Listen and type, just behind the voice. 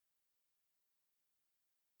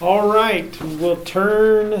All right, we'll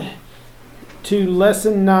turn to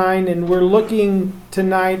lesson 9, and we're looking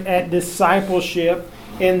tonight at discipleship.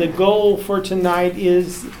 And the goal for tonight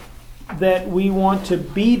is that we want to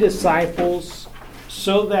be disciples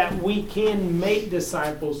so that we can make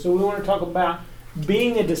disciples. So we want to talk about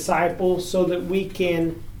being a disciple so that we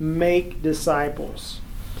can make disciples.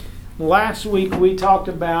 Last week we talked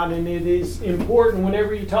about, and it is important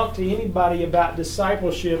whenever you talk to anybody about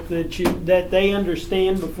discipleship that they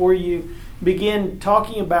understand before you begin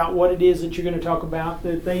talking about what it is that you're going to talk about,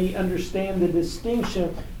 that they understand the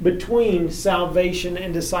distinction between salvation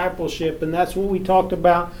and discipleship. And that's what we talked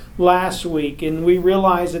about last week. And we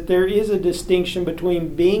realized that there is a distinction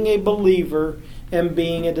between being a believer and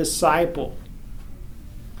being a disciple.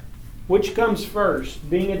 Which comes first,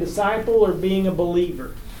 being a disciple or being a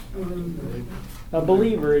believer? A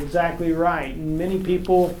believer, exactly right. And many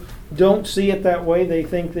people don't see it that way. They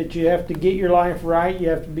think that you have to get your life right, you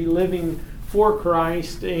have to be living for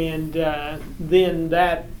Christ, and then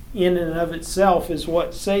that in and of itself is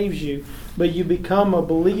what saves you. But you become a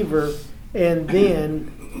believer and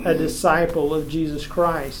then a disciple of Jesus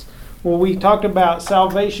Christ. Well, we talked about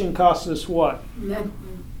salvation costs us what?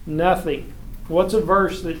 Nothing. What's a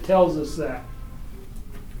verse that tells us that?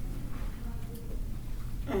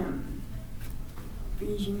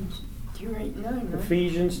 Ephesians 2:8-9.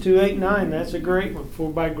 Ephesians 2:8-9. That's a great one. For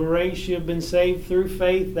by grace you have been saved through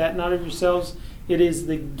faith, that not of yourselves. It is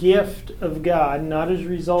the gift of God, not as a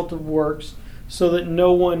result of works, so that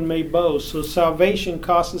no one may boast. So salvation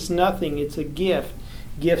costs us nothing. It's a gift.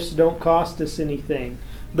 Gifts don't cost us anything.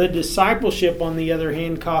 But discipleship, on the other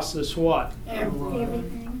hand, costs us what?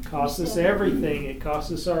 Everything. Costs us everything. It costs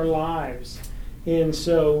us our lives. And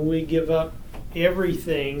so we give up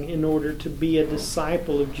everything in order to be a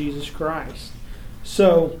disciple of Jesus Christ.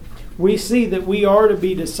 So we see that we are to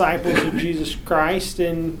be disciples of Jesus Christ,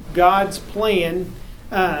 and God's plan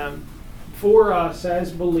for us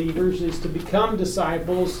as believers is to become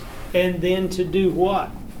disciples and then to do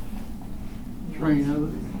what?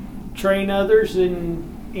 Train others and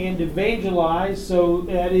evangelize. So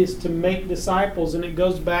that is to make disciples, and it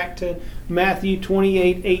goes back to Matthew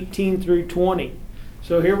 28:18-20.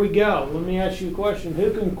 So here we go. Let me ask you a question. Who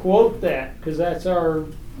can quote that? Because that's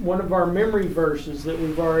one of our memory verses that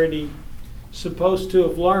we've already supposed to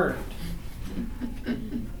have learned.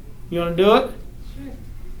 You want to do it? Sure.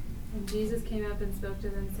 And Jesus came up and spoke to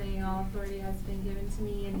them, saying, all authority has been given to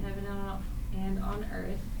me in heaven and on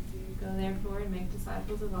earth. Go therefore and make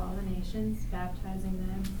disciples of all the nations, baptizing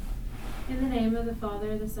them in the name of the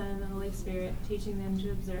Father, the Son, and the Holy Spirit, teaching them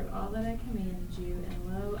to observe all that I commanded you. And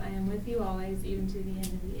lo, I am with you always, even to the end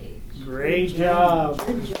of the age. Great job.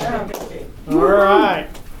 Good job. All right.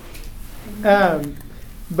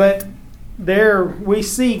 But there we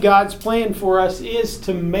see God's plan for us is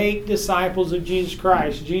to make disciples of Jesus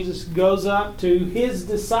Christ. Jesus goes up to his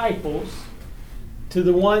disciples, to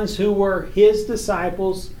the ones who were his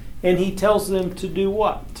disciples, and he tells them to do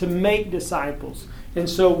what? To make disciples. And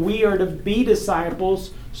so we are to be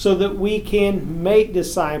disciples so that we can make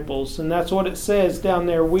disciples. And that's what it says down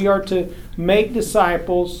there. We are to make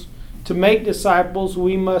disciples. To make disciples,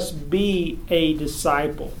 we must be a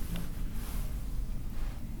disciple.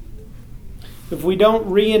 If we don't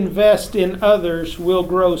reinvest in others, we'll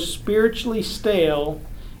grow spiritually stale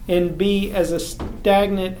and be as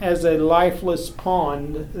stagnant as a lifeless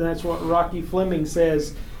pond. And that's what Rocky Fleming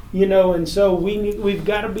says. And so we've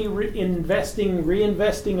got to be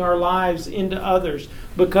reinvesting our lives into others,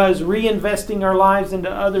 because reinvesting our lives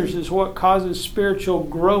into others is what causes spiritual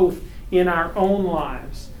growth in our own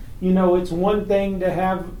lives. It's one thing to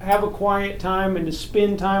have a quiet time and to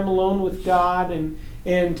spend time alone with God and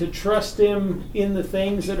to trust Him in the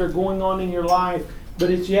things that are going on in your life, but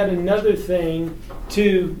it's yet another thing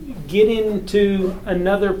to get into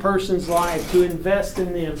another person's life, to invest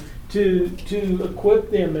in them, to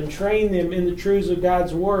equip them and train them in the truths of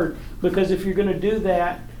God's Word. Because if you're going to do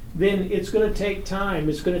that, then it's going to take time,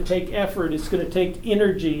 it's going to take effort, it's going to take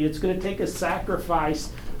energy, it's going to take a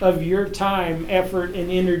sacrifice of your time, effort, and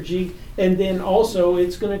energy. And then also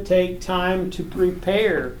it's going to take time to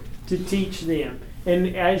prepare to teach them.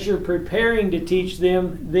 And as you're preparing to teach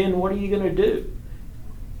them, then what are you going to do?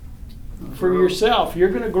 For yourself, you're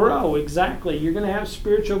going to grow. Exactly. You're going to have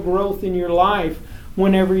spiritual growth in your life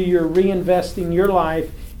whenever you're reinvesting your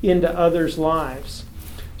life into others' lives.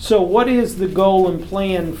 So what is the goal and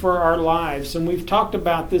plan for our lives? And we've talked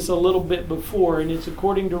about this a little bit before, and it's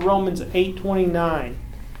according to Romans 8:29.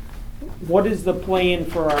 What is the plan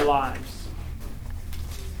for our lives?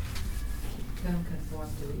 Become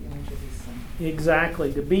conformed to the image of His Son.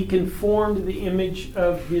 Exactly, to be conformed to the image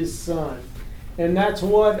of His Son. And that's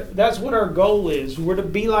what our goal is. We're to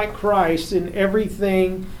be like Christ in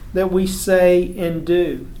everything that we say and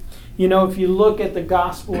do. You know, if you look at the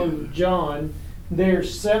Gospel of John,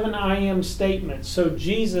 there's 7 I am statements. So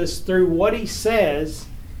Jesus, through what he says,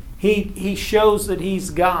 he shows that he's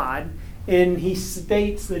God, and he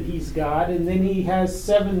states that he's God, and then he has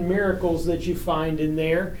 7 miracles that you find in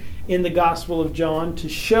there in the Gospel of John to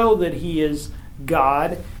show that he is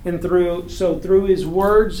God, and through his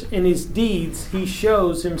words and his deeds, he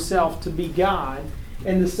shows himself to be God.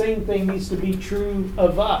 And the same thing needs to be true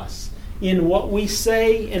of us. In what we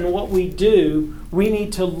say and what we do, we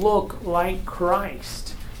need to look like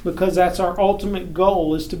Christ, because that's our ultimate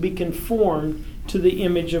goal, is to be conformed to the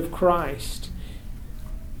image of Christ.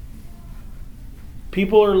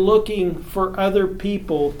 People are looking for other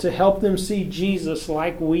people to help them see Jesus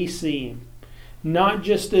like we see him. Not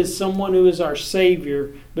just as someone who is our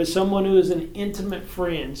Savior, but someone who is an intimate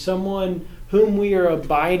friend, someone whom we are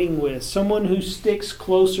abiding with, someone who sticks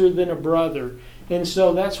closer than a brother. And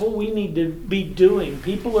so that's what we need to be doing.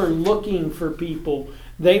 People are looking for people.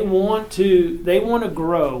 They want to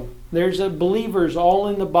grow. There's believers all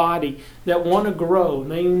in the body that want to grow.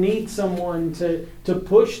 They need someone to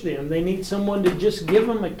push them. They need someone to just give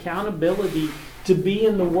them accountability to be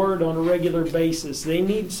in the Word on a regular basis. They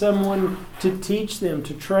need someone to teach them,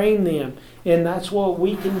 to train them. And that's what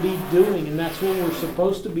we can be doing, and that's what we're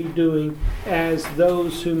supposed to be doing as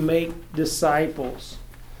those who make disciples.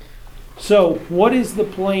 So, what is the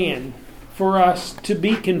plan for us to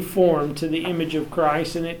be conformed to the image of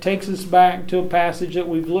Christ? And it takes us back to a passage that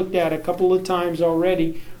we've looked at a couple of times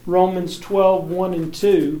already, Romans 12, 1 and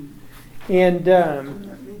 2. And Do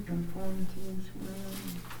not be conformed to this world.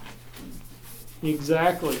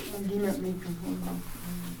 exactly. And do not be conformed to this world.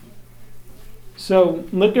 So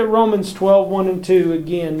look at Romans 12, 1 and 2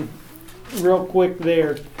 again, real quick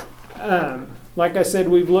there. Like I said,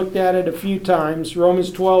 we've looked at it a few times. Romans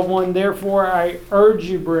 12, 1, therefore I urge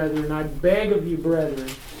you, brethren, I beg of you, brethren,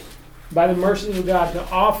 by the mercy of God, to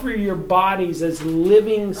offer your bodies as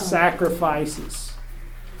living sacrifices.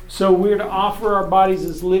 So we're to offer our bodies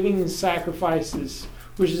as living sacrifices,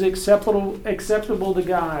 which is acceptable to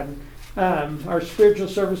God. Our spiritual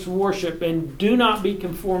service of worship, and do not be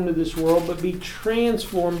conformed to this world, but be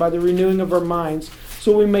transformed by the renewing of our minds,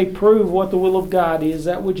 so we may prove what the will of God is,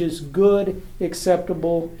 that which is good,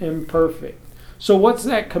 acceptable, and perfect. So what's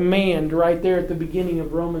that command right there at the beginning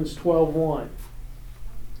of Romans 12:1?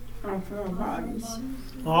 Offer our bodies.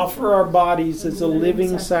 Offer our bodies as a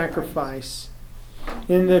living sacrifice.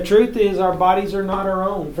 And the truth is, our bodies are not our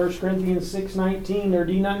own. 1 Corinthians 6:19, or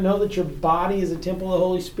do you not know that your body is a temple of the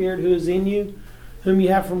Holy Spirit who is in you, whom you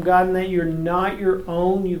have from God, and that you're not your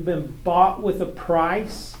own? You've been bought with a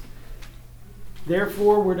price.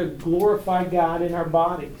 Therefore, we're to glorify God in our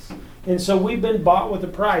bodies. And so we've been bought with a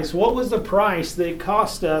price. What was the price that it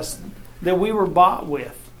cost us that we were bought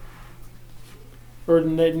with? Or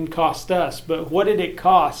it didn't cost us, but what did it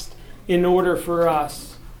cost in order for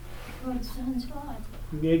us? God's Son's blood.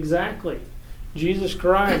 Exactly. Jesus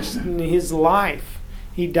Christ, in his life,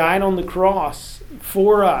 he died on the cross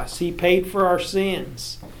for us. He paid for our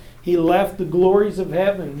sins. He left the glories of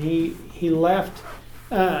heaven. He left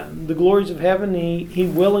the glories of heaven. He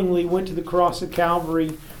willingly went to the cross of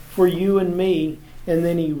Calvary for you and me, and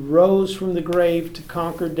then he rose from the grave to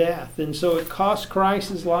conquer death. And so it cost Christ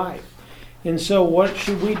his life. And so what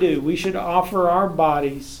should we do? We should offer our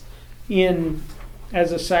bodies in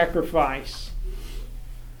as a sacrifice.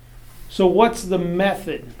 So what's the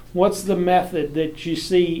method? What's the method that you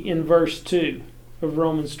see in verse 2 of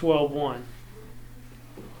Romans 12:1?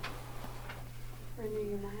 Renew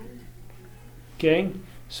your mind. Okay?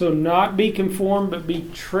 So not be conformed, but be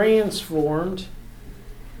transformed.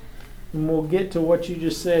 And we'll get to what you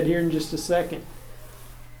just said here in just a second.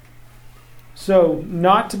 So,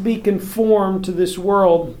 not to be conformed to this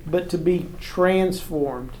world, but to be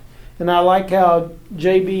transformed. And I like how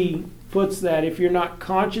JB puts that. If you're not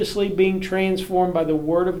consciously being transformed by the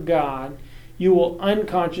Word of God, you will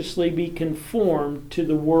unconsciously be conformed to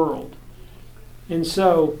the world. And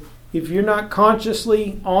so, if you're not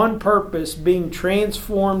consciously, on purpose, being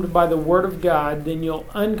transformed by the Word of God, then you'll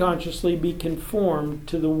unconsciously be conformed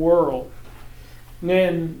to the world. And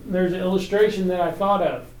then there's an illustration that I thought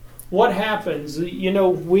of. What happens? You know,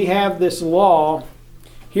 we have this law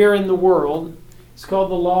here in the world. It's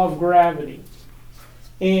called the law of gravity.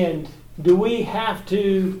 And do we have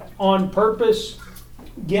to, on purpose,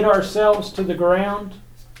 get ourselves to the ground?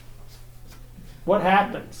 What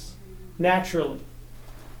happens naturally?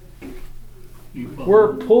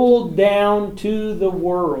 We're pulled down to the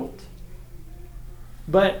world.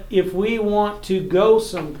 But if we want to go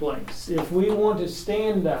someplace, if we want to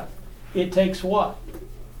stand up, it takes what?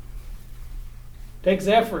 It takes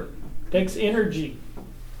effort. It takes energy.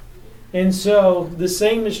 And so the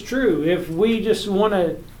same is true. If we just want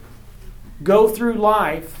to go through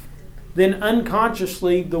life, then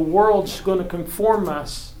unconsciously the world's going to conform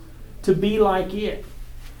us to be like it.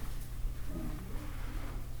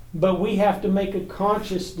 But we have to make a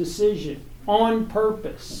conscious decision on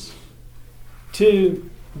purpose to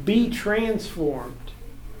be transformed.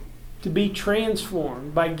 To be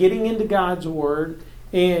transformed by getting into God's Word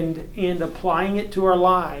and applying it to our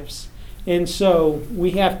lives. And so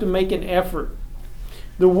we have to make an effort.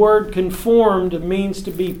 The word conformed means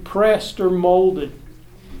to be pressed or molded.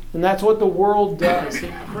 And that's what the world does.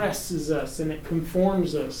 It presses us and it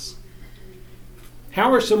conforms us.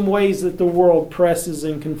 How are some ways that the world presses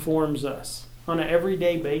and conforms us on an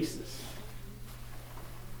everyday basis?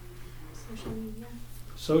 Social media.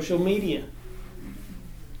 Social media.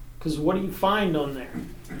 Because what do you find on there?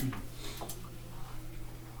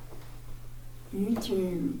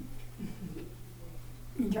 YouTube.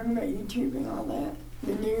 You talking about YouTube and all that?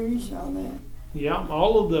 The news, all that? Yeah,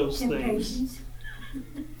 all of those things. Temptations.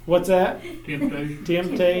 What's that? Temptation.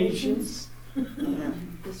 Temptations. Yeah.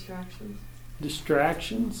 Distractions.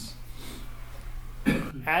 Distractions.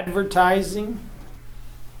 Advertising.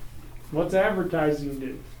 What's advertising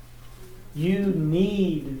do? You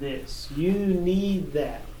need this. You need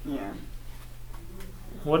that. Yeah.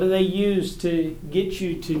 What do they use to get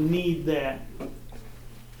you to need that?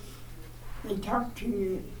 They talk to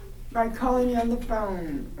you by calling you on the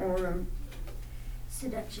phone or in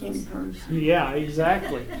Seductions. person. Yeah,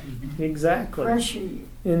 exactly. Exactly. Pressure you.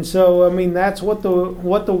 And so, I mean, that's what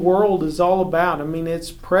the world is all about. I mean, it's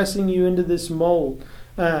pressing you into this mold.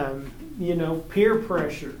 Peer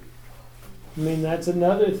pressure. I mean, that's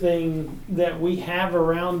another thing that we have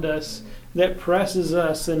around us that presses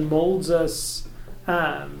us and molds us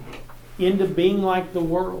into being like the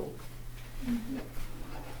world.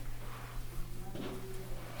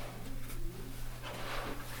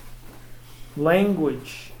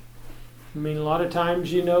 Language. I mean, a lot of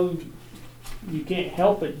times, you can't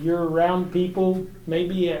help it. You're around people,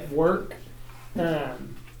 maybe at work,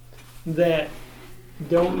 that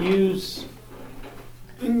don't use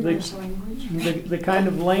English language. the kind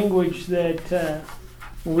of language that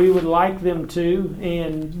we would like them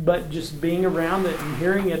to, but just being around it and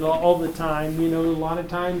hearing it all the time, a lot of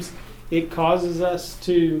times it causes us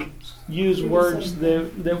to use words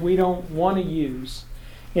that we don't want to use.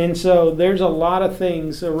 And so there's a lot of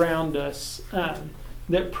things around us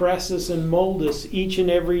that press us and mold us each and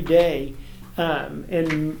every day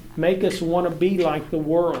and make us want to be like the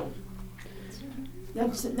world.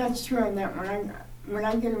 That's true on that one. When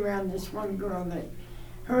I get around this one girl that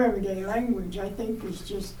her everyday language, I think, is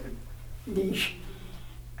just these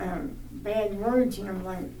bad words, and I'm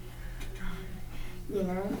like,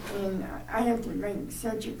 and I have to make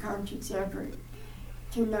such a conscious effort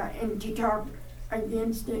to talk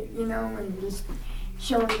against it, and just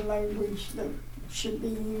show the language that should be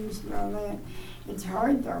used and all that. It's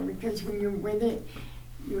hard though, because when you're with it,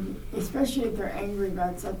 especially if they're angry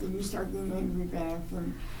about something, you start getting angry back,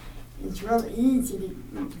 and it's really easy to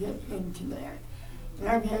get into that. And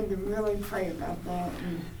I've had to really pray about that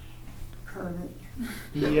and curb it.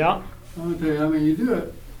 Yeah. I'll tell you, you do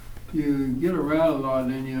it. You get around a lot,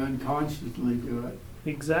 and then you unconsciously do it.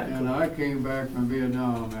 Exactly. And I came back from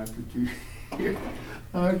Vietnam after 2 years.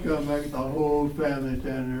 I come back, the whole family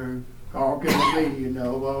standing there talking to me,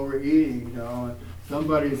 while we're eating, And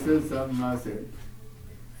somebody said something, and I said,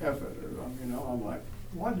 F it, or I'm like,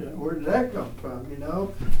 where did that come from,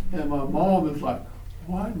 And my mom is like,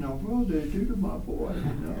 what in the world did they do to my boy,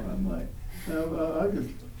 I'm like, I don't know,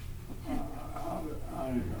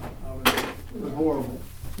 it was horrible,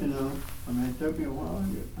 It took me a while.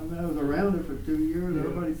 I was around it for 2 years,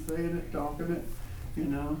 everybody's saying it, talking it,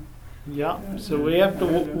 Yeah. So we have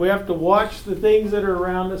to watch the things that are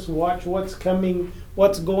around us, watch what's coming,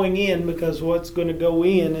 what's going in, because what's going to go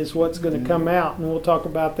in is what's going to come out, and we'll talk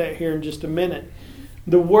about that here in just a minute.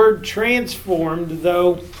 The word transformed,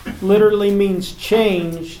 though, literally means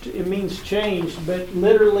changed. It means changed, but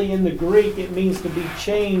literally in the Greek it means to be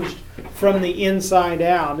changed from the inside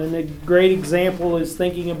out. And a great example is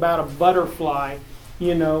thinking about a butterfly,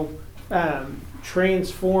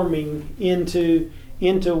 transforming into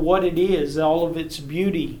what it is, all of its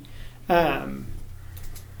beauty.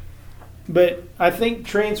 But I think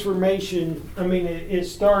transformation, it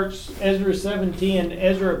starts, Ezra 7:10,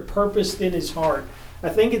 Ezra purposed in his heart. I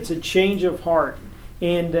think it's a change of heart.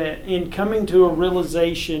 And in coming to a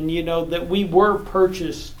realization, that we were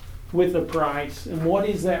purchased with a price. And what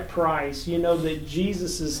is that price? That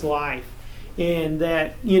Jesus' life, and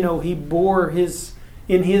that, he bore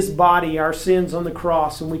in his body our sins on the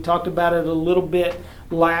cross. And we talked about it a little bit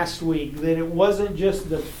last week, that it wasn't just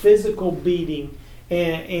the physical beating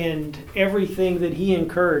and everything that he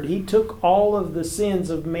incurred. He took all of the sins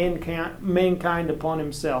of mankind upon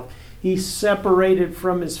himself. He separated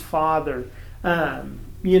from his Father. And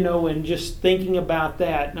just thinking about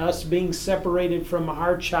that, and us being separated from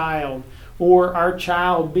our child, or our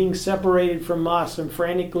child being separated from us and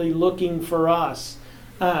frantically looking for us,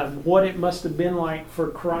 what it must have been like for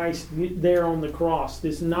Christ there on the cross.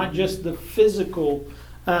 This is not just the physical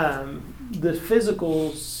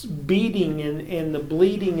beating and the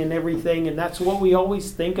bleeding and everything, and that's what we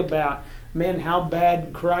always think about. Man, how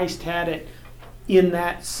bad Christ had it in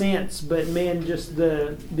that sense, but man, just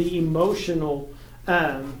the emotional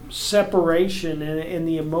separation and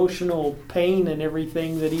the emotional pain and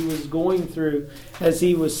everything that he was going through as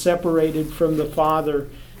he was separated from the Father.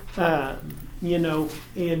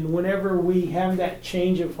 And whenever we have that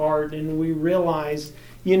change of heart and we realize,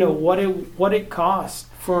 what it costs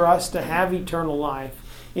for us to have eternal life,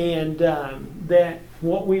 and that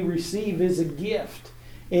what we receive is a gift.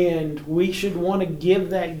 And we should want to give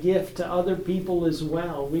that gift to other people as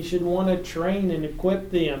well. We should want to train and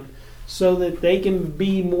equip them so that they can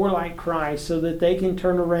be more like Christ, so that they can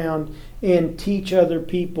turn around and teach other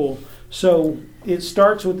people. So it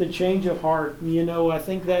starts with a change of heart. I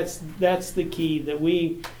think that's the key, that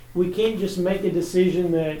we can't just make a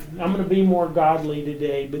decision that I'm going to be more godly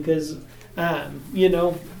today, because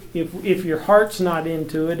if your heart's not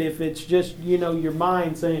into it, if it's just your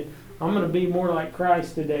mind saying, I'm going to be more like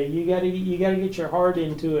Christ today, you got to get your heart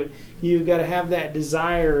into it. You got to have that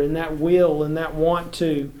desire and that will and that want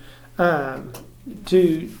to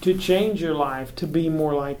change your life to be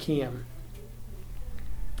more like Him.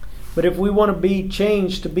 But if we want to be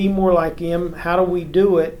changed to be more like Him, how do we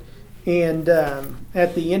do it? And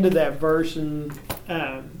at the end of that verse, and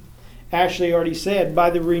Ashley already said, by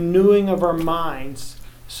the renewing of our minds.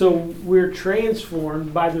 So we're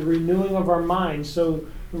transformed by the renewing of our minds. So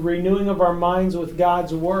renewing of our minds with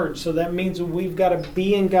God's Word. So that means we've got to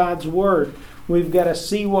be in God's Word. We've got to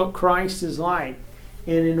see what Christ is like.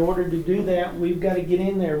 And in order to do that, we've got to get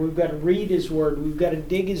in there. We've got to read His Word. We've got to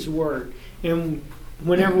dig His Word. And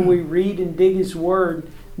whenever we read and dig His Word,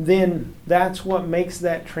 then that's what makes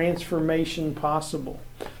that transformation possible.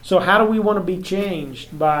 So how do we want to be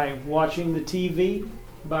changed? By watching the TV?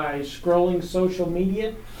 By scrolling social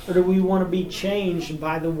media? Or do we want to be changed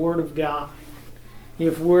by the Word of God?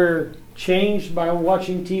 If we're changed by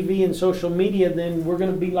watching TV and social media, then we're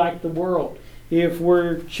going to be like the world. If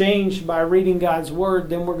we're changed by reading God's Word,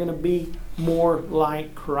 then we're going to be more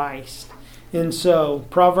like Christ. And so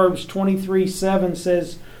Proverbs 23:7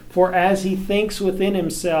 says, for as he thinks within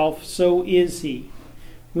himself, so is he.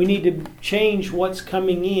 We need to change what's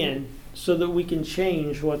coming in so that we can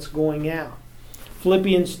change what's going out.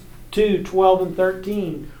 Philippians 2:12 and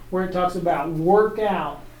 13, where it talks about work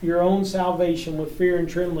out your own salvation with fear and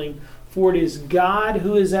trembling, for it is God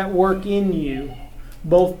who is at work in you,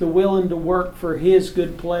 both to will and to work for His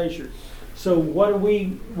good pleasure. So what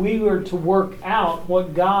we are to work out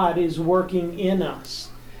what God is working in us.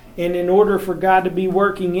 And in order for God to be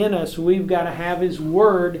working in us, we've got to have His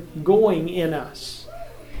Word going in us.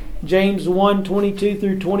 James 1:22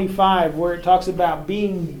 through 25, where it talks about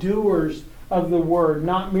being doers of the Word,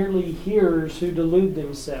 not merely hearers who delude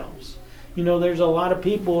themselves. There's a lot of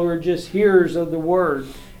people who are just hearers of the Word,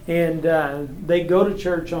 and they go to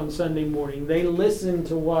church on Sunday morning. They listen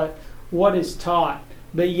to what is taught,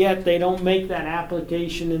 but yet they don't make that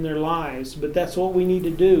application in their lives. But that's what we need to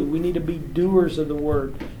do. We need to be doers of the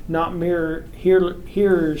Word, not mere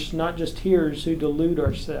hearers, not just hearers who delude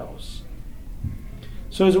ourselves.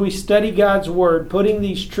 So as we study God's Word, putting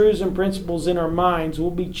these truths and principles in our minds,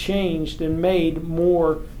 we'll be changed and made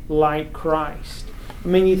more like Christ. I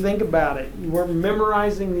mean, you think about it. We're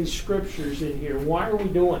memorizing these scriptures in here. Why are we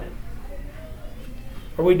doing it?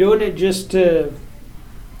 Are we doing it just to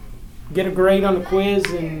get a grade on the quiz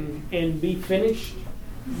and be finished?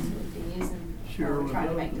 To use them Sure. when we're trying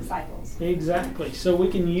to make disciples. Exactly. So we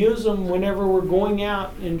can use them whenever we're going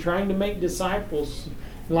out and trying to make disciples.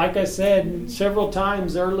 Like I said several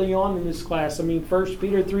times early on in this class, 1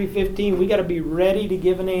 Peter 3:15, we got to be ready to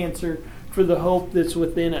give an answer for the hope that's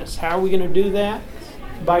within us. How are we going to do that?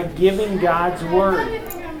 By giving God's Word.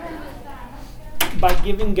 By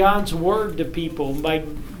giving God's Word to people.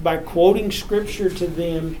 By quoting Scripture to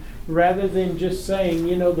them, rather than just saying,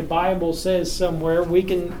 the Bible says somewhere. We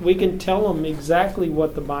can tell them exactly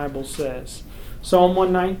what the Bible says. Psalm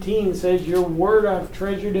 119 says, your word I've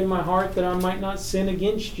treasured in my heart that I might not sin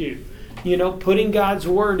against you. You know, putting God's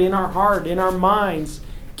word in our heart, in our minds,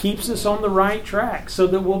 keeps us on the right track so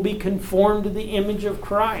that we'll be conformed to the image of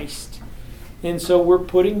Christ. And so we're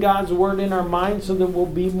putting God's word in our minds so that we'll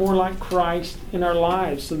be more like Christ in our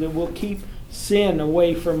lives, so that we'll keep sin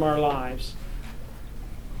away from our lives.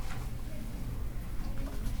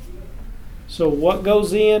 So what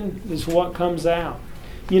goes in is what comes out.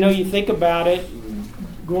 You know, you think about it,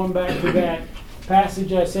 going back to that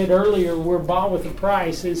passage I said earlier, we're bought with a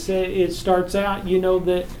price. It starts out, you know,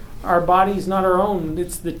 that our body's not our own.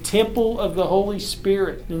 It's the temple of the Holy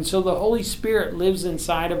Spirit. And so the Holy Spirit lives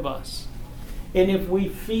inside of us. And if we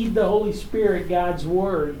feed the Holy Spirit God's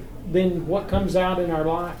word, then what comes out in our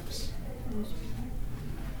lives?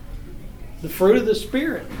 The fruit of the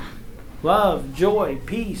Spirit. Love, joy,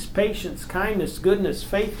 peace, patience, kindness, goodness,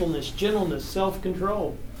 faithfulness, gentleness,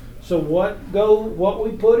 self-control. So what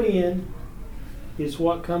we put in is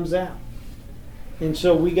what comes out. And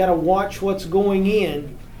so we got to watch what's going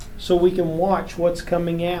in so we can watch what's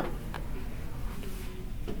coming out.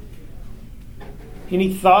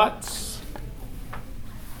 Any thoughts?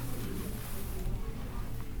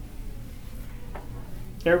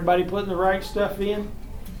 Everybody putting the right stuff in?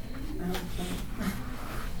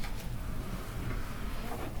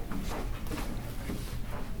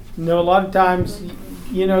 You know, a lot of times,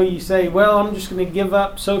 you know, you say, well, I'm just going to give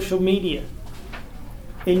up social media.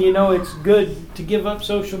 And you know, it's good to give up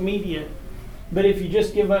social media. But if you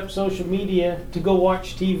just give up social media to go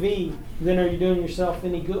watch TV, then are you doing yourself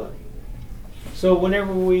any good? So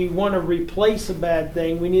whenever we want to replace a bad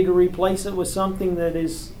thing, we need to replace it with something that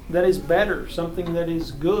is better, something that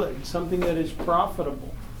is good, something that is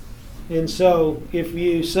profitable. And so if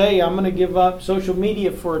you say, I'm going to give up social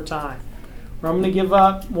media for a time, or I'm going to give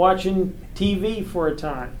up watching TV for a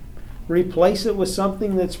time, replace it with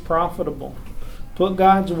something that's profitable. Put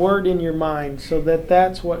God's word in your mind so that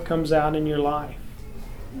that's what comes out in your life.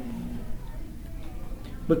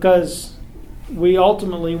 Because we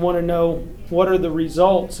ultimately want to know what are the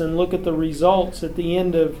results, and look at the results at the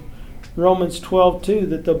end of Romans 12:2,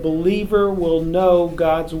 that the believer will know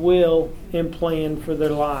God's will and plan for their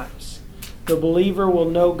lives. The believer will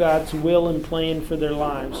know God's will and plan for their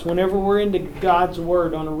lives. Whenever we're into God's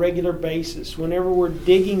word on a regular basis, whenever we're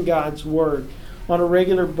digging God's word on a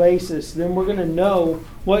regular basis, then we're going to know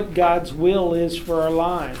what God's will is for our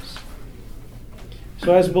lives.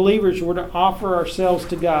 So as believers, we're to offer ourselves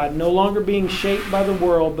to God, no longer being shaped by the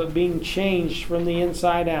world, but being changed from the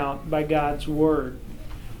inside out by God's word.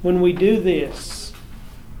 When we do this,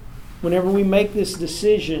 whenever we make this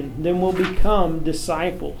decision, then we'll become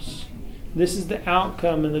disciples. This is the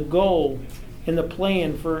outcome and the goal and the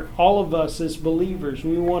plan for all of us as believers.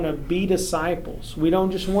 We want to be disciples. We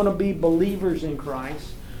don't just want to be believers in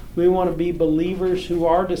Christ. We want to be believers who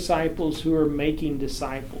are disciples who are making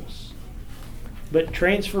disciples. But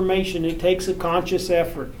transformation, it takes a conscious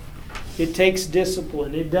effort. It takes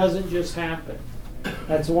discipline. It doesn't just happen.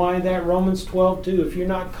 That's why that Romans 12:2, if you're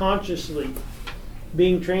not consciously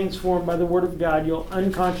being transformed by the Word of God, you'll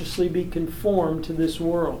unconsciously be conformed to this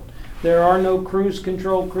world. There are no cruise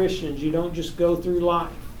control Christians. You don't just go through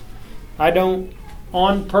life. I don't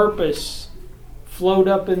on purpose float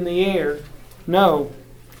up in the air. No.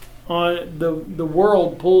 The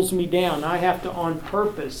world pulls me down. I have to on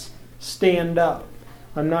purpose stand up.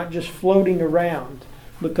 I'm not just floating around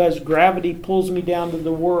because gravity pulls me down to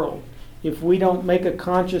the world. If we don't make a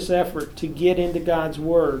conscious effort to get into God's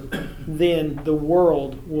Word, then the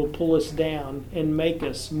world will pull us down and make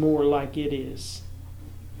us more like it is.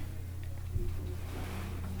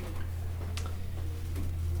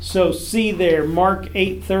 So see there, Mark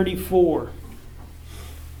 8:34.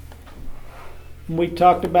 We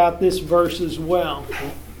talked about this verse as well.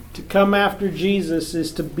 To come after Jesus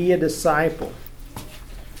is to be a disciple.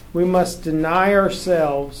 We must deny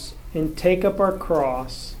ourselves and take up our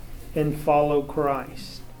cross and follow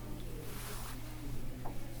Christ.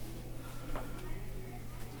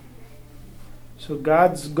 So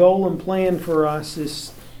God's goal and plan for us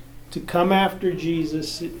is to come after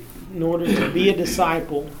Jesus. In order to be a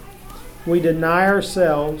disciple, we deny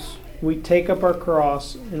ourselves, we take up our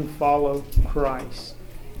cross and follow Christ.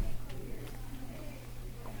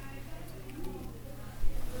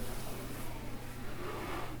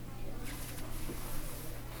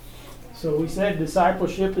 So we said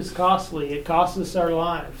discipleship is costly. It costs us our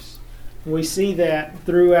lives. We see that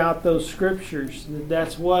throughout those scriptures.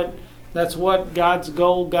 That's what God's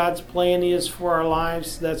goal, God's plan is for our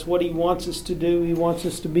lives. That's what He wants us to do. He wants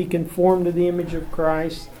us to be conformed to the image of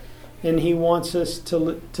Christ. And He wants us to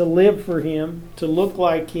live for Him, to look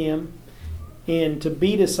like Him, and to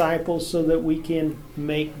be disciples so that we can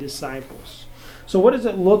make disciples. So what does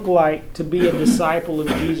it look like to be a disciple of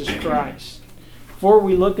Jesus Christ? Before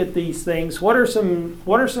we look at these things, what are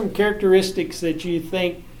some characteristics that you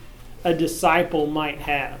think a disciple might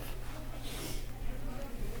have?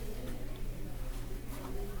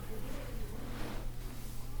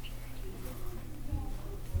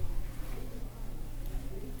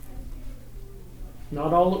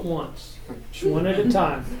 Not all at once. Just one at a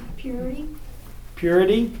time. Purity.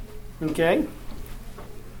 Purity. Okay. I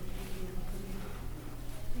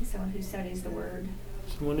think someone who studies the Word.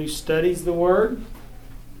 Someone who studies the Word.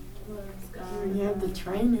 Loves You God. have the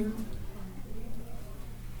training.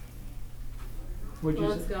 Would you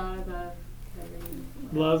Loves say? God above everything.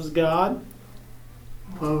 Loves God.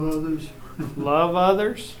 Love others. Love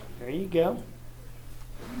others. There you go.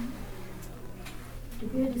 To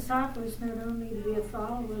be a disciple is not only to be a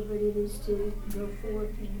follower, but it is to go forth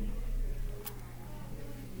and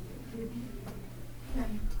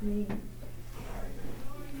to me.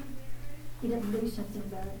 You have to do something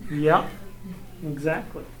about it. Yeah.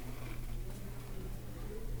 Exactly.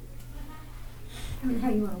 I don't know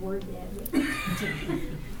how you want to word that, but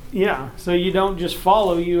Yeah. So you don't just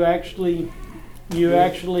follow, you actually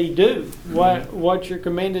do what you're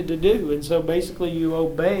commanded to do. And so basically you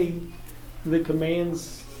obey the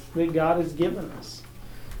commands that God has given us.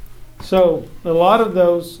 So a lot of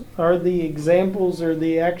those are the examples or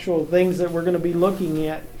the actual things that we're going to be looking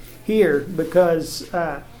at here, because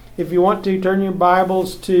if you want to, turn your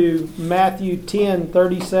Bibles to Matthew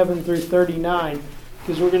 10:37 through 39,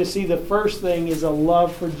 because we're going to see the first thing is a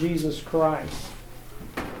love for Jesus Christ.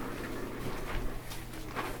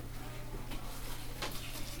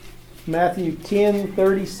 Matthew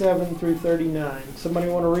 10:37 through 39. Somebody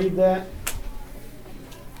want to read that?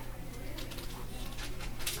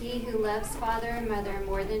 He who loves father or mother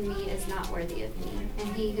more than me is not worthy of me,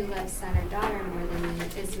 and he who loves son or daughter more than me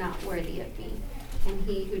is not worthy of me. And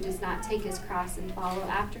he who does not take his cross and follow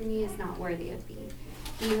after me is not worthy of me.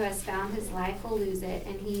 He who has found his life will lose it,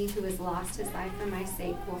 and he who has lost his life for my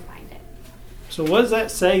sake will find it. So what does that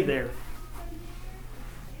say there?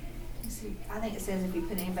 See, I think it says if you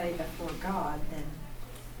put anybody before God,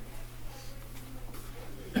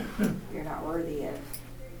 then you're not worthy of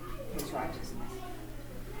His righteousness.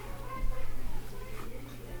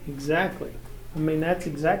 Exactly. I mean, that's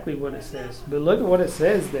exactly what it says. But look at what it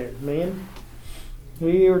says there, man.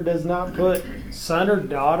 Whoever does not put son or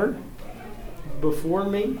daughter before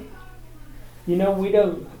me. You know, we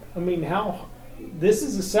don't, I mean, how, this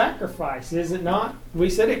is a sacrifice, is it not? We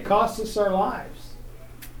said it costs us our lives.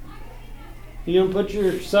 You don't put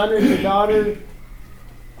your son or your daughter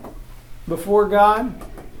before God?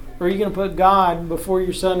 Or are you going to put God before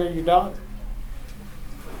your son or your daughter?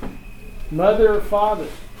 Mother or father?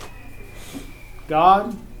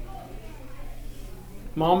 God?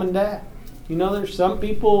 Mom and dad? You know, there's some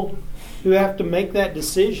people who have to make that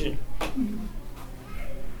decision.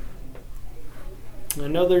 I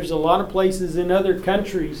know there's a lot of places in other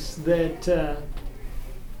countries that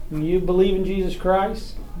when you believe in Jesus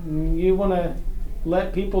Christ, you want to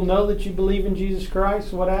let people know that you believe in Jesus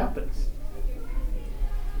Christ, what happens?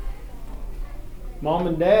 Mom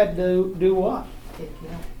and dad do what?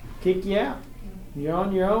 Kick you out. You're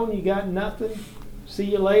on your own, you got nothing. See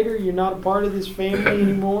you later, you're not a part of this family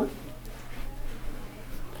anymore.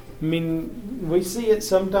 I mean, we see it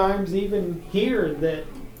sometimes even here that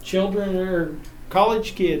children or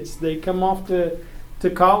college kids, they come off to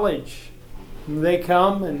college. They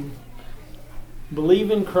come and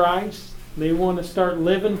believe in Christ. They want to start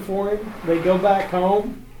living for Him. They go back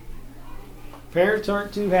home. Parents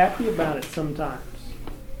aren't too happy about it sometimes.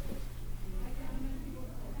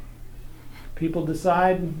 People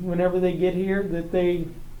decide whenever they get here that they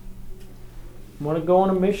want to go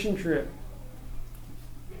on a mission trip.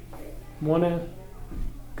 Want to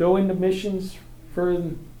go into missions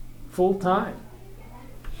for full time.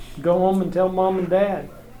 Go home and tell mom and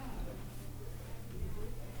dad.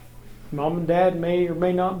 Mom and dad may or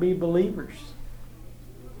may not be believers.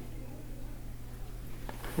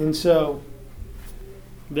 And so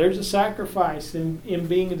there's a sacrifice in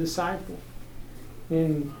being a disciple.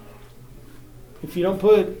 And if you don't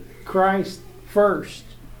put Christ first,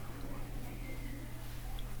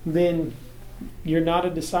 then you're not a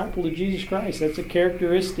disciple of Jesus Christ. That's a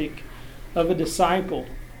characteristic of a disciple.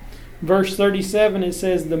 Verse 37, it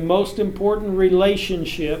says, the most important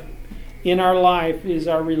relationship in our life is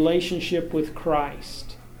our relationship with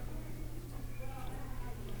Christ.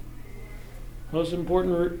 Most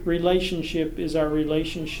important relationship is our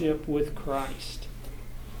relationship with Christ.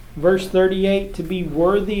 Verse 38, to be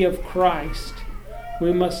worthy of Christ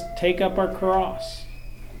we must take up our cross.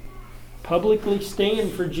 Publicly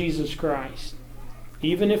stand for Jesus Christ,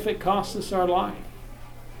 even if it costs us our life.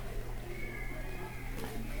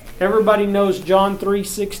 Everybody knows John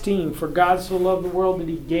 3:16. For God so loved the world that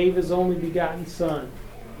He gave His only begotten Son.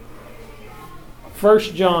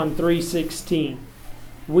 1 John 3:16.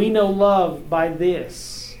 We know love by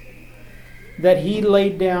this, that He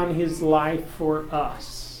laid down His life for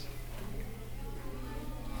us.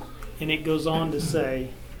 And it goes on to say,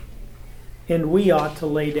 and we ought to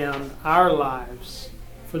lay down our lives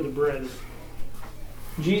for the brethren.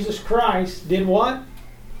 Jesus Christ did what?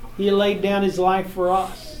 He laid down His life for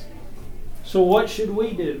us. So what should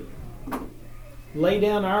we do? Lay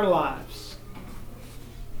down our lives.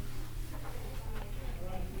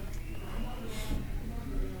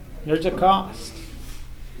 There's a cost.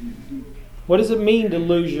 What does it mean to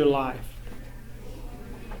lose your life?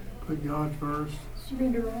 Put God first.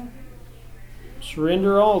 Surrender all.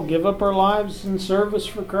 Surrender all. Give up our lives in service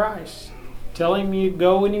for Christ. Tell Him you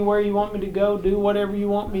go anywhere you want me to go. Do whatever you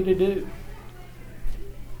want me to do.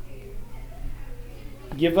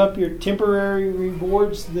 Give up your temporary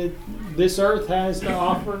rewards that this earth has to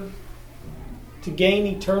offer to gain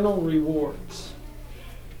eternal rewards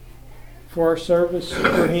for our service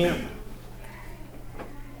for Him.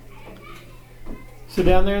 So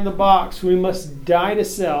down there in the box, we must die to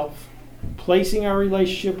self, placing our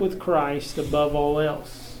relationship with Christ above all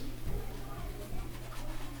else.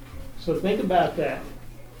 So think about that.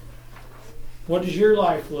 What does your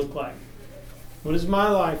life look like? What does my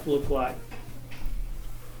life look like?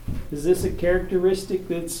 Is this a characteristic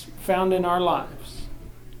that's found in our lives?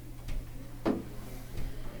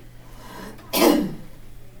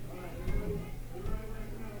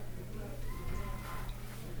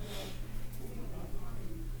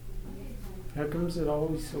 How comes it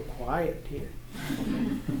always so quiet here?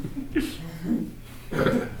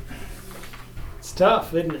 It's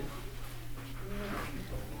tough, isn't it?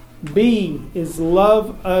 B is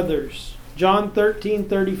love others. John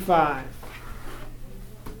 13:35.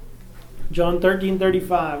 John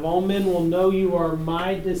 13:35. All men will know you are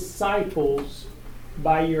my disciples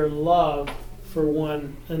by your love for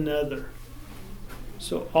one another.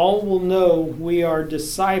 So all will know we are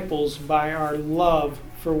disciples by our love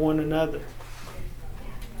for one another.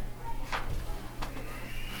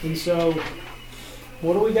 And so,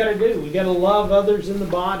 what do we got to do? We got to love others in the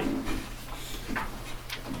body.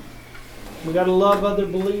 We got to love other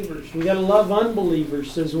believers. We got to love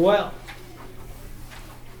unbelievers as well.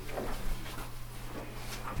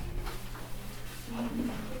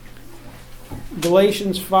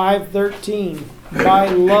 Galatians 5:13. By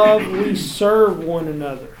love we serve one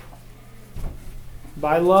another.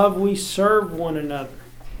 By love we serve one another.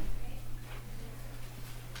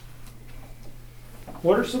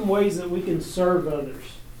 What are some ways that we can serve others?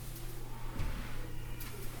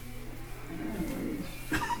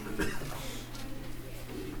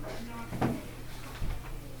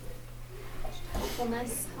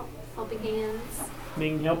 Helpfulness, helping hands.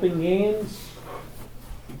 Being helping hands.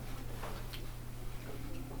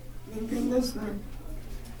 Be a good listener.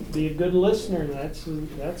 Be a good listener. That's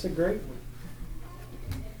a great one.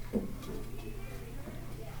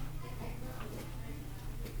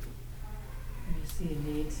 When you see a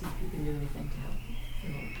need, see if you can do anything to help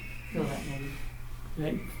fill that need.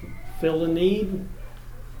 Okay. Fill a need.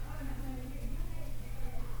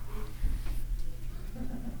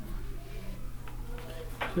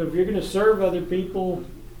 So if you're going to serve other people,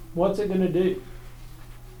 what's it going to do?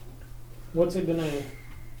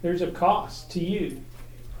 There's a cost to you.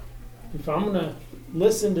 If I'm going to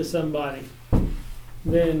listen to somebody,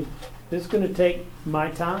 then it's going to take my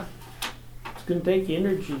time. It's going to take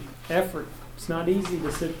energy, effort. It's not easy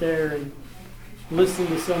to sit there and listen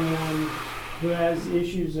to someone who has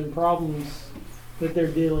issues and problems that they're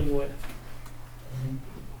dealing with.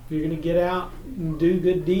 If you're going to get out and do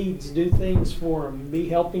good deeds, do things for them, be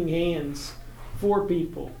helping hands for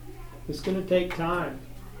people, it's going to take time,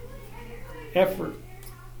 effort,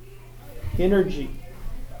 energy.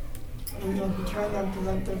 And you have to try not to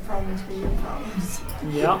let their problems be your problems.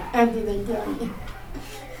 Yeah. After they tell you.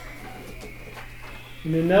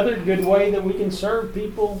 And another good way that we can serve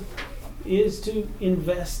people is to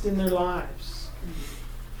invest in their lives.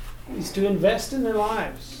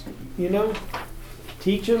 You know,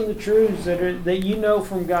 teach them the truths that you know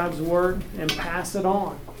from God's Word and pass it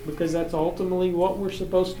on, because that's ultimately what we're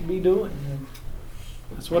supposed to be doing.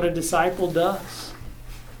 That's what a disciple does.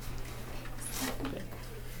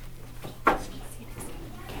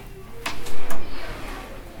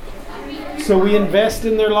 So we invest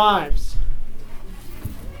in their lives.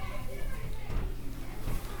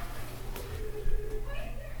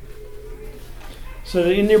 So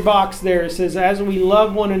in their box there it says, as we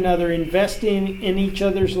love one another, investing in each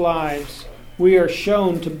other's lives, we are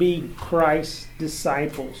shown to be Christ's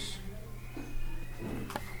disciples.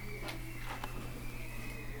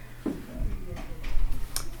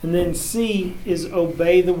 And then C is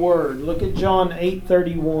obey the word. Look at John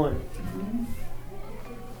 8:31.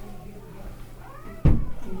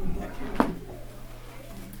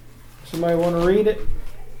 Somebody want to read it?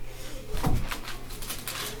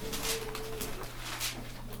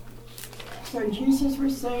 So Jesus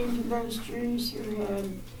was saying to those Jews who had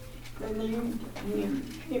believed him,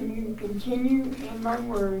 if you continue in my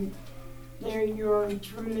word, there you are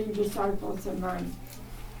truly disciples of mine.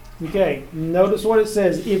 Okay, notice what it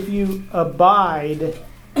says. If you abide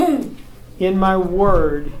in my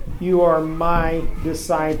word, you are my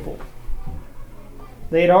disciple.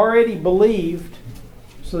 They had already believed,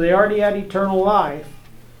 so they already had eternal life.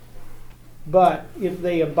 But if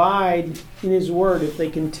they abide in his word, if they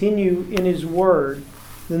continue in his word,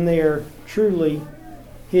 then they are truly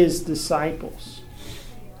his disciples.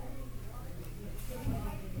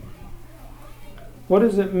 What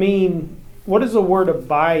does it mean? What does the word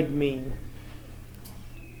abide mean?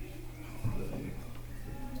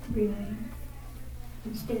 Remain.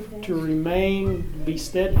 Steadfast. To remain, be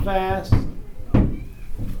steadfast.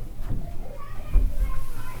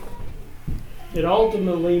 It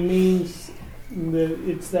ultimately means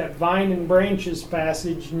it's that vine and branches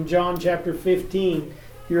passage in John chapter 15.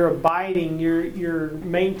 You're abiding, you're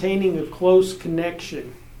maintaining a close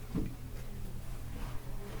connection.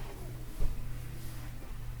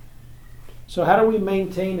 So how do we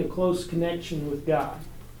maintain a close connection with God?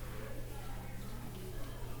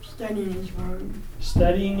 Studying his word.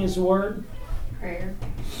 Studying his word. Prayer.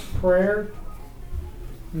 Prayer.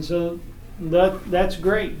 And so that's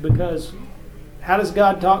great, because how does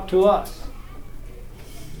God talk to us?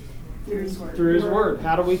 Through his word. Through his word.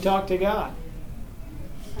 How do we talk to God?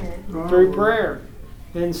 Prayer. Through prayer.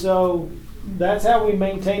 And so that's how we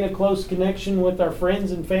maintain a close connection with our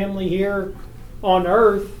friends and family here on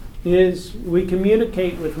earth, is we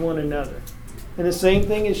communicate with one another. And the same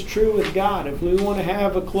thing is true with God. If we want to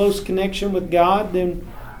have a close connection with God, then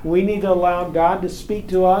we need to allow God to speak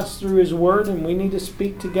to us through his word, and we need to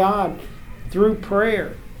speak to God through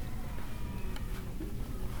prayer.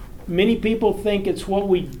 Many people think it's what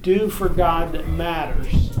we do for God that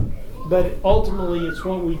matters, but ultimately it's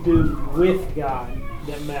what we do with God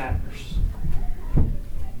that matters.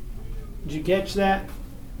 Did you catch that?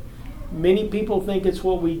 Many people think it's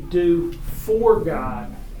what we do for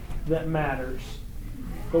God that matters.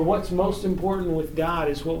 But what's most important with God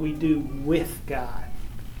is what we do with God.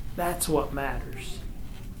 That's what matters.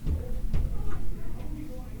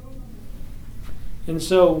 And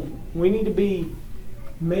so we need to be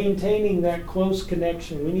maintaining that close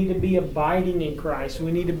connection. We need to be abiding in Christ.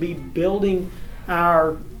 We need to be building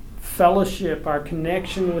our fellowship, our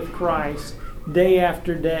connection with Christ day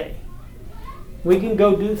after day. We can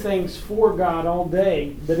go do things for God all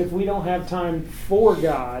day, but if we don't have time for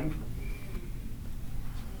God,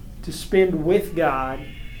 to spend with God,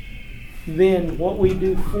 then what we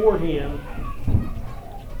do for him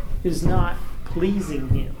is not pleasing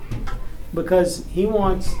him. Because he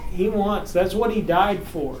wants, that's what he died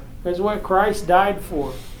for. That's what Christ died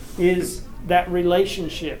for, is that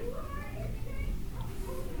relationship.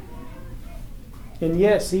 And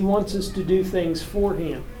yes, he wants us to do things for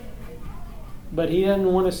him. But he doesn't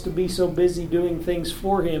want us to be so busy doing things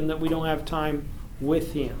for him that we don't have time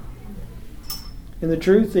with him. And the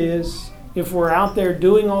truth is, if we're out there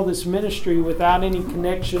doing all this ministry without any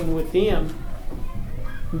connection with him,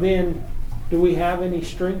 then do we have any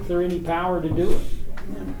strength or any power to do it?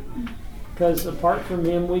 Because apart from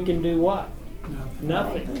him, we can do what?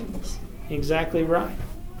 Nothing. Exactly right.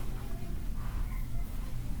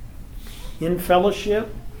 In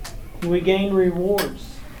fellowship, we gain rewards.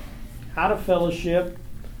 Out of fellowship,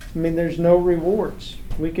 there's no rewards.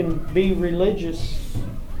 We can be religious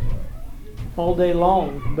all day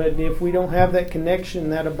long, but if we don't have that connection,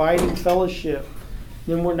 that abiding fellowship,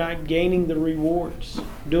 then we're not gaining the rewards.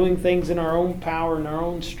 Doing things in our own power and our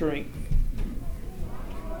own strength.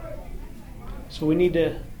 So we need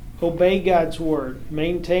to obey God's word,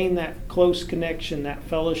 maintain that close connection, that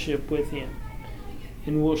fellowship with him,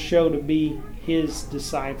 and we'll show to be his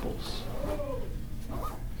disciples.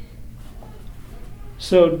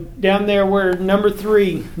 So down there where number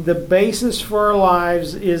 3, the basis for our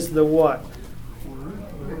lives is the what?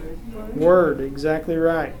 Word, exactly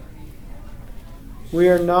right. We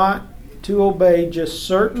are not to obey just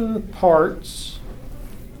certain parts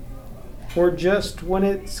or just when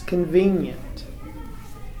it's convenient.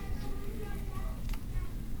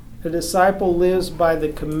 A disciple lives by the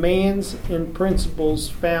commands and principles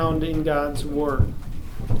found in God's Word.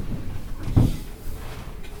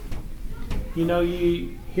 You know,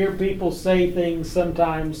 you hear people say things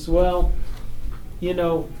sometimes, well, you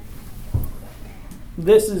know,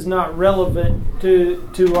 this is not relevant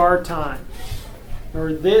to our time.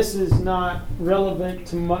 Or this is not relevant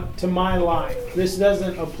to my life. This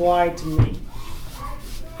doesn't apply to me.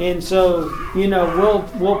 And so, you know,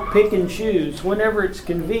 we'll pick and choose whenever it's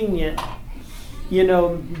convenient. You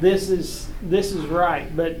know, this is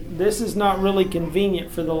right, but this is not really convenient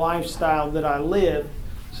for the lifestyle that I live.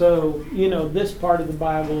 So, you know, this part of the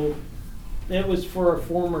Bible, it was for a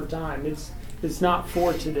former time. It's not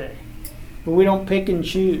for today. But we don't pick and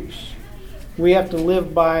choose. We have to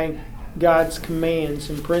live by God's commands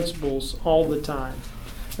and principles all the time.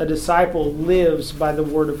 A disciple lives by the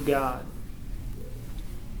Word of God.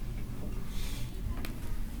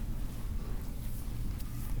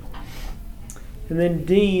 And then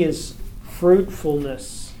D is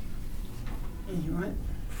fruitfulness. What?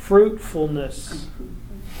 Fruitfulness.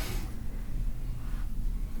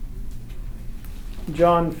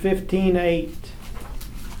 John 15:8.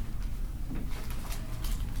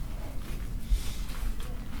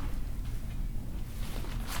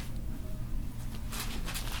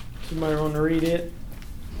 Somebody want to read it?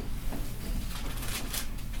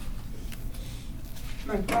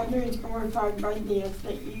 My Father is glorified by this,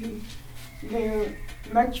 that you bear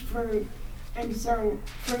much fruit, and so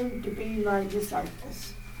prove to be my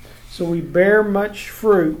disciples. So we bear much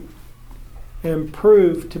fruit and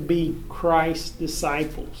prove to be Christ's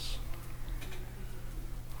disciples.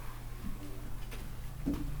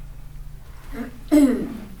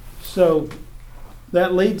 So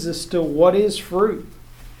that leads us to what is fruit.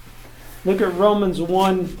 Look at Romans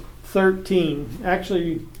 1:13.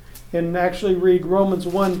 Actually read Romans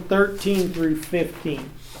 1:13 through 15.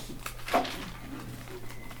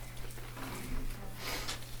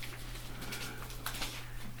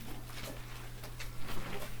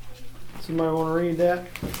 Somebody want to read that?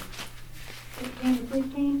 15 to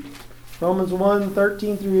 15. Romans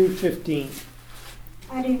 1:13 through 15.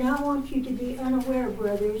 I do not want you to be unaware,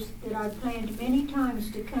 brothers, that I planned many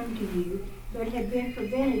times to come to you, but have been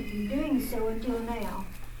prevented from doing so until now,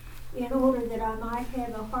 in order that I might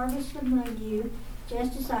have a harvest among you,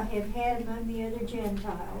 just as I have had among the other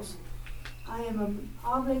Gentiles. I am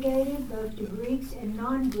obligated both to Greeks and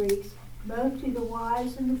non-Greeks, both to the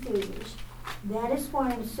wise and the foolish. That is why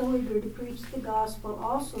I am so eager to preach the gospel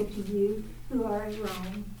also to you who are at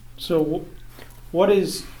Rome. So what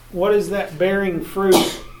is that bearing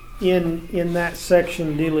fruit in that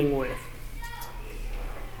section dealing with?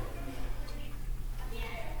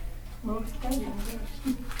 Most of them.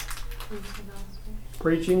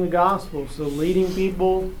 Preaching the gospel. So leading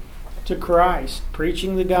people to Christ,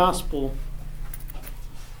 preaching the gospel.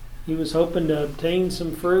 He was hoping to obtain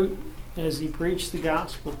some fruit as he preached the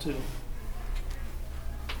gospel to them.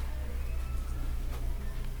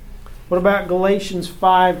 What about Galatians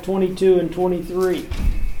 5:22 and 23?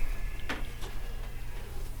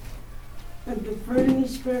 But the fruit of the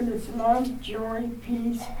Spirit is love, joy,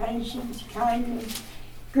 peace, patience, kindness,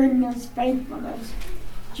 goodness, faithfulness,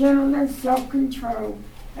 gentleness, self-control.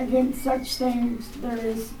 Against such things there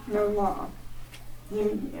is no law.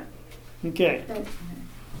 Yeah. Okay.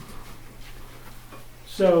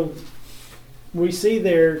 So we see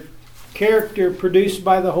there character produced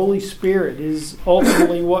by the Holy Spirit is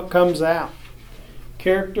ultimately what comes out.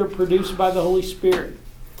 Character produced by the Holy Spirit.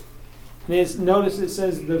 And notice it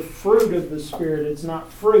says the fruit of the Spirit. It's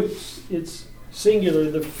not fruits. It's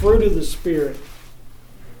singular. The fruit of the Spirit.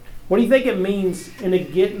 What do you think it means in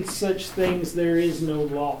against such things there is no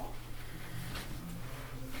law?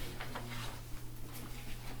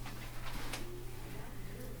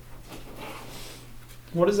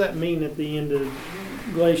 What does that mean at the end of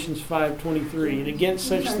Galatians 5:23? And against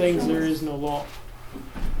such things there is no law.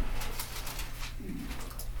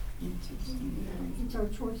 It's our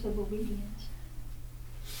choice of obedience.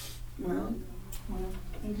 Well,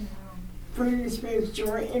 Amen. fruit of the Spirit is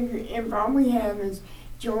joy. If all we have is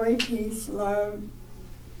joy, peace, love,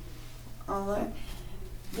 all that,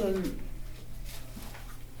 then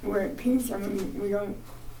we're at peace. I mean,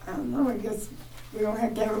 I don't know, I guess we don't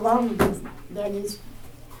have to have a law because that is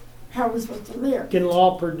how we're supposed to live. Can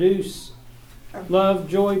law produce love,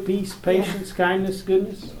 joy, peace, patience, kindness,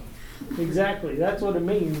 goodness? Exactly. That's what it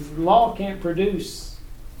means. Law can't produce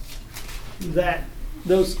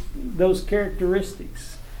those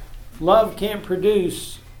characteristics. Love can't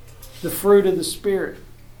produce the fruit of the Spirit.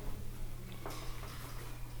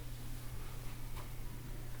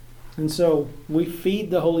 And so we feed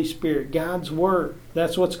the Holy Spirit, God's Word.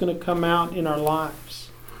 That's what's going to come out in our lives.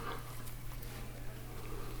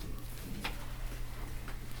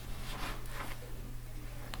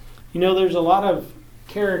 You know, there's a lot of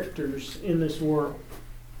characters in this world.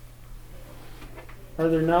 Are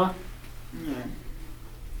there not? Yeah.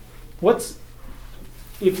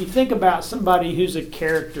 If you think about somebody who's a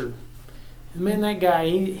character, man, that guy,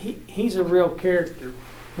 he's a real character.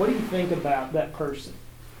 What do you think about that person?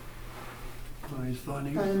 Oh, he's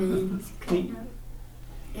funny. Funny,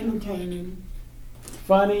 entertaining.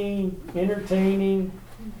 Funny, entertaining,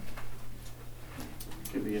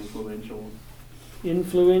 Could be influential,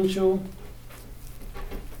 influential,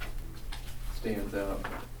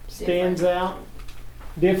 stands out.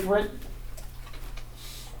 different.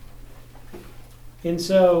 And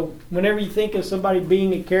so, whenever you think of somebody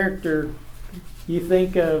being a character, you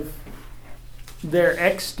think of their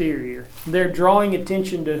exterior. They're drawing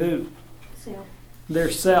attention to who? Self.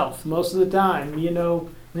 Their self. Most of the time, you know,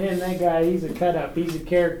 man, that guy, he's a cut-up. He's a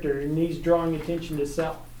character, and he's drawing attention to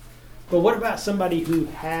self. But what about somebody who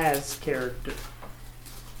has character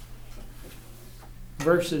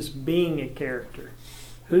versus being a character?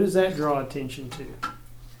 Who does that draw attention to?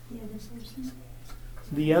 The other person.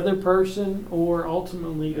 The other person, or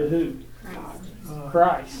ultimately to who?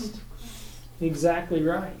 Christ. Exactly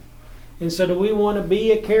right. And so do we want to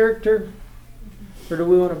be a character, or do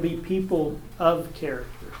we want to be people of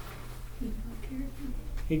character?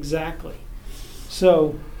 Exactly.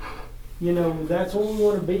 So, you know, that's what we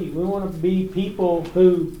want to be. We want to be people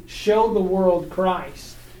who show the world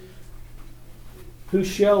Christ, who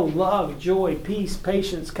show love, joy, peace,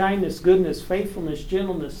 patience, kindness, goodness, faithfulness,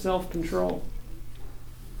 gentleness, self-control.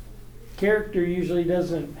 Character usually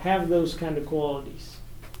doesn't have those kind of qualities.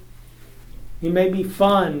 He may be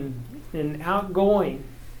fun and outgoing,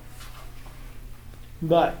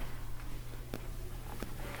 but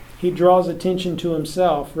he draws attention to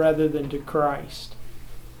himself rather than to Christ.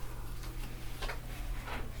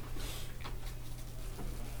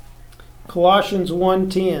 Colossians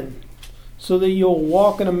 1:10, so that you'll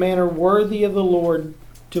walk in a manner worthy of the Lord,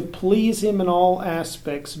 to please Him in all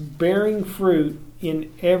aspects, bearing fruit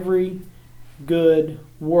in every good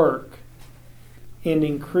work and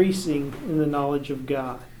increasing in the knowledge of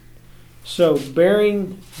God. So,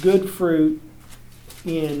 bearing good fruit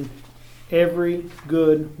in every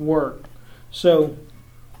good work. So,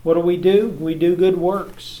 what do? We do good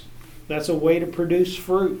works. That's a way to produce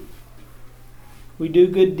fruit. We do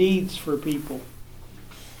good deeds for people.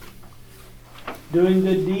 Doing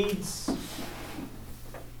good deeds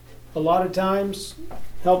a lot of times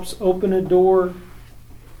helps open a door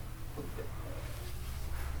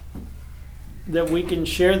that we can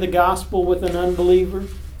share the gospel with an unbeliever.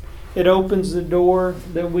 It opens the door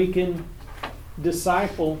that we can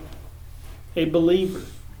disciple a believer.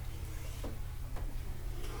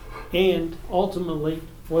 And ultimately,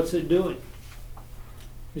 what's it doing?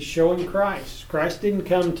 It's showing Christ. Christ didn't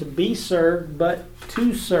come to be served, but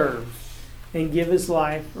to serve and give His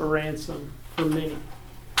life a ransom for many.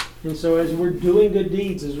 And so as we're doing good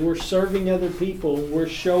deeds, as we're serving other people, we're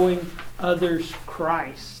showing others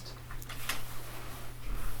Christ.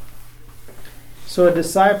 So a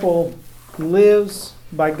disciple lives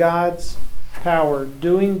by God's power,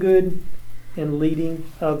 doing good and leading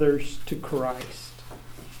others to Christ.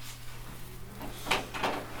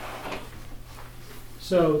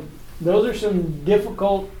 So those are some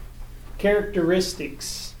difficult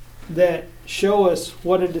characteristics that show us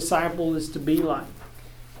what a disciple is to be like.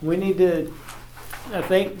 We need to, I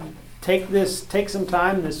think, take some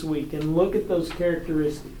time this week and look at those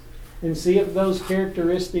characteristics and see if those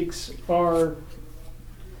characteristics are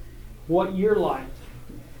what you're like,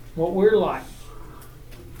 what we're like.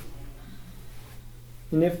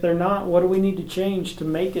 And if they're not, what do we need to change to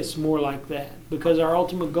make us more like that? Because our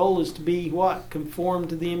ultimate goal is to be what? Conformed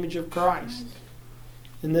to the image of Christ.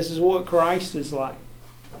 And this is what Christ is like.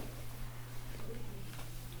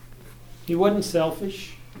 He wasn't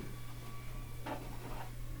selfish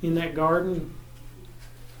in that garden.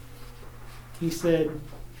 He said,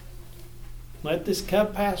 let this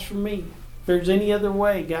cup pass from me. If there's any other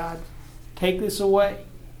way, God, take this away.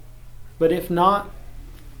 But if not,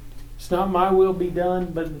 it's not my will be done,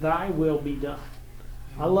 but thy will be done.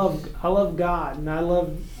 I love God, and I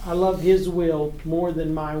love His will more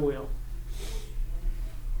than my will.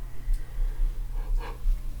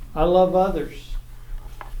 I love others.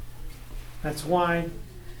 That's why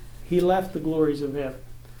He left the glories of heaven.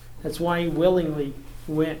 That's why He willingly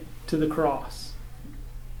went to the cross.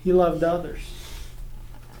 He loved others.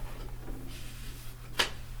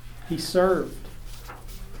 He served.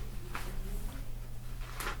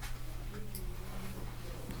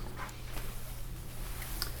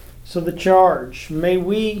 So the charge, may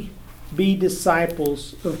we be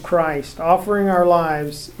disciples of Christ, offering our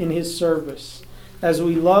lives in His service as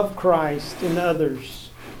we love Christ and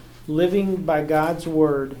others, living by God's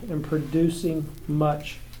Word and producing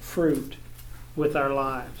much fruit with our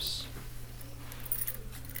lives.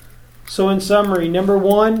 So in summary, number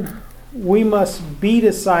one, we must be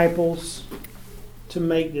disciples to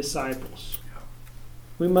make disciples.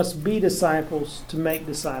 We must be disciples to make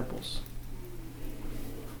disciples.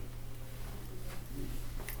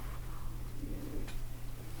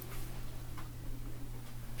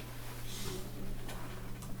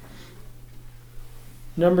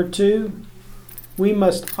 Number two, we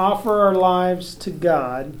must offer our lives to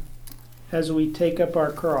God as we take up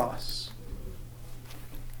our cross.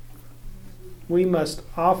 We must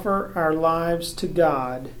offer our lives to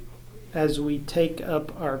God as we take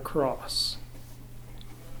up our cross.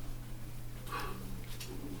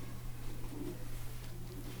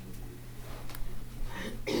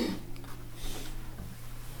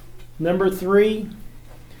 Number three,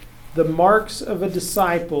 the marks of a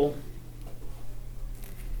disciple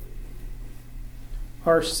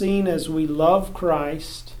are seen as we love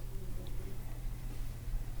Christ.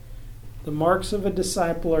 The marks of a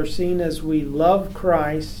disciple are seen as we love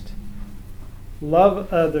Christ,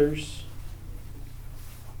 love others,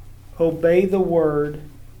 obey the Word,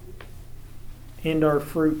 and are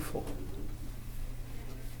fruitful.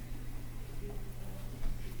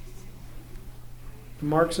 The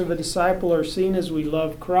marks of a disciple are seen as we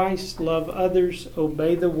love Christ, love others,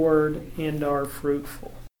 obey the Word, and are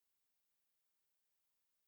fruitful.